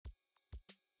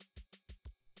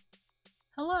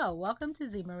Hello, welcome to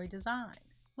Z Marie Design.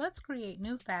 Let's create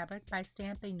new fabric by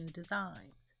stamping new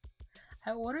designs.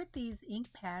 I ordered these ink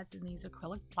pads and these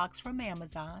acrylic blocks from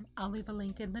Amazon. I'll leave a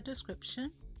link in the description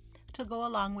to go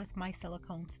along with my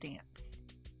silicone stamps.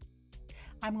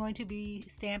 I'm going to be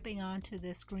stamping onto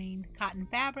this green cotton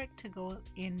fabric to go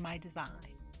in my design.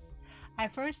 I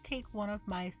first take one of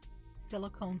my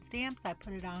silicone stamps, I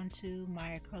put it onto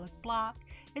my acrylic block.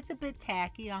 It's a bit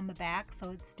tacky on the back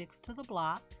so it sticks to the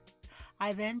block.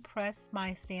 I then press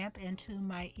my stamp into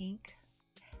my ink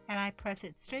and I press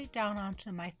it straight down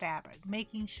onto my fabric,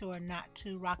 making sure not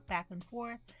to rock back and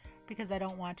forth because I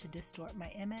don't want to distort my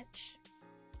image.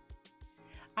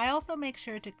 I also make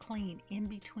sure to clean in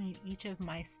between each of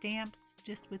my stamps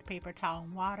just with paper towel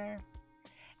and water,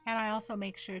 and I also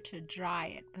make sure to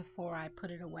dry it before I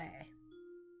put it away.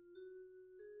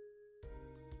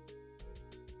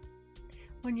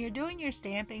 When you're doing your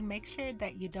stamping, make sure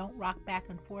that you don't rock back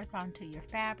and forth onto your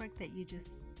fabric, that you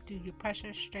just do your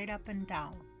pressure straight up and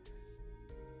down.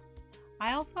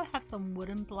 I also have some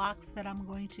wooden blocks that I'm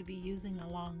going to be using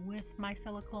along with my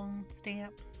silicone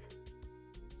stamps.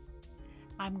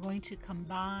 I'm going to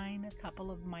combine a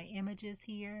couple of my images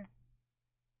here.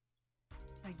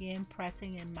 Again,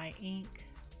 pressing in my ink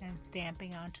and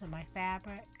stamping onto my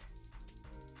fabric.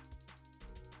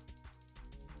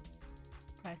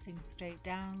 Pressing straight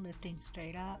down, lifting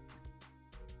straight up.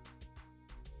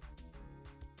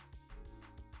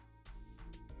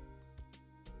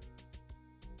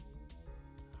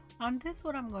 On this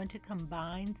one, I'm going to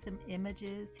combine some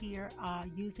images here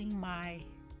using my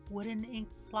wooden ink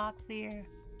blocks here.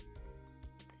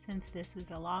 Since this is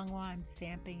a long one, I'm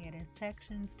stamping it in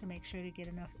sections to make sure to get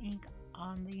enough ink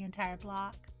on the entire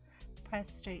block.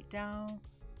 Press straight down.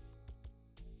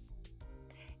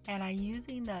 And I'm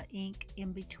using the ink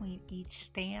in between each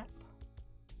stamp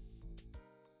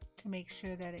to make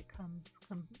sure that it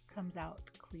comes out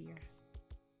clear.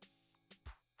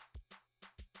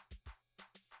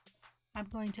 I'm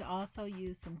going to also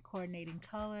use some coordinating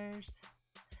colors,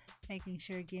 making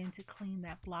sure again to clean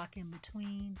that block in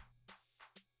between.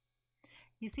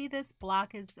 You see this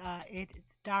block is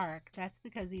it's dark. That's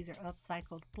because these are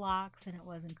upcycled blocks and it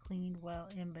wasn't cleaned well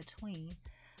in between.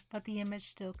 But the image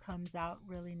still comes out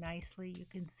really nicely. You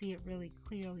can see it really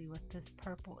clearly with this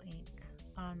purple ink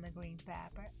on the green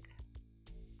fabric.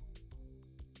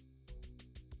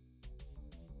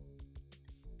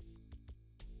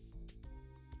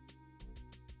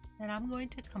 And I'm going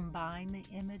to combine the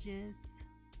images.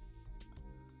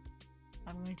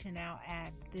 I'm going to now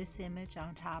add this image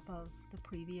on top of the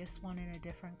previous one in a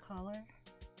different color.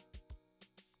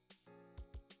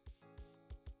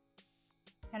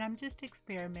 And I'm just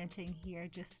experimenting here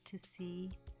just to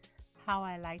see how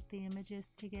I like the images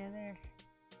together.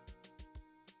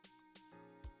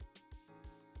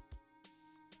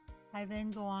 I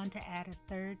then go on to add a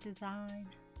third design.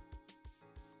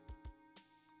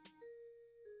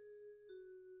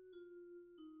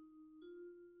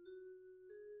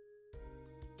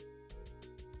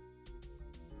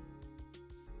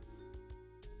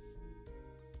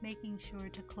 Making sure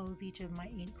to close each of my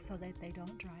inks so that they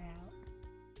don't dry out.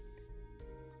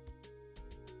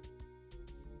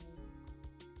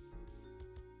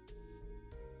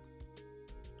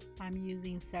 I'm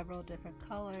using several different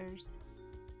colors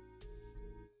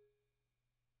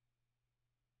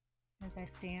as I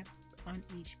stamp on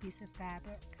each piece of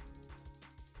fabric.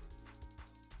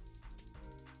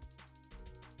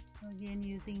 Again,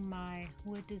 using my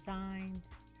wood designs,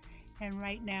 and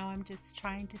right now I'm just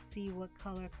trying to see what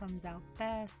color comes out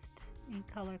best.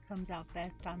 Ink color comes out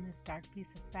best on this dark piece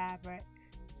of fabric,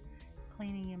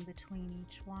 cleaning in between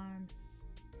each one.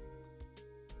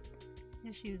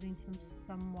 Just using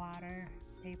some water,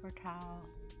 paper towel,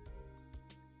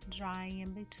 drying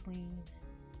in between.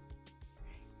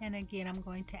 And again, I'm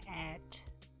going to add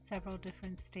several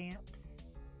different stamps.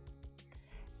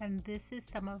 And this is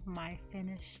some of my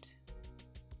finished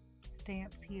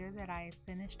stamps here that I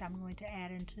finished. I'm going to add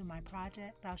into my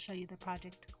project. I'll show you the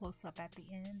project close up at the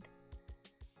end.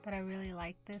 But I really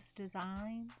like this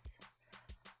designs.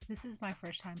 This is my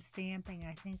first time stamping.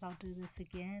 I think I'll do this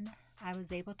again. I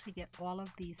was able to get all of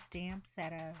these stamps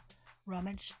at a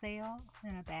rummage sale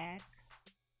in a bag.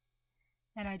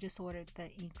 And I just ordered the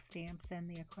ink stamps and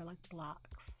the acrylic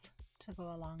blocks to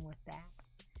go along with that.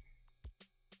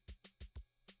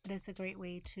 But it's a great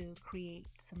way to create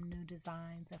some new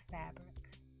designs of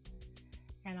fabric.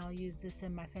 And I'll use this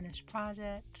in my finished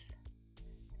project.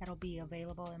 That'll be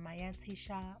available in my Etsy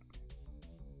shop.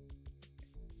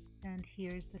 And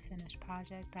here's the finished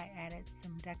project. I added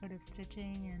some decorative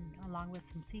stitching and along with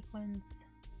some sequins.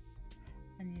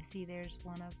 And you see there's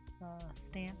one of the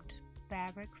stamped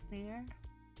fabrics there.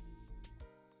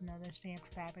 Another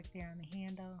stamped fabric there on the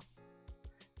handle.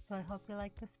 So I hope you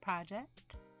like this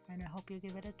project, and I hope you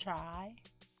give it a try.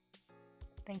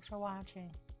 Thanks for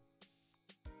watching.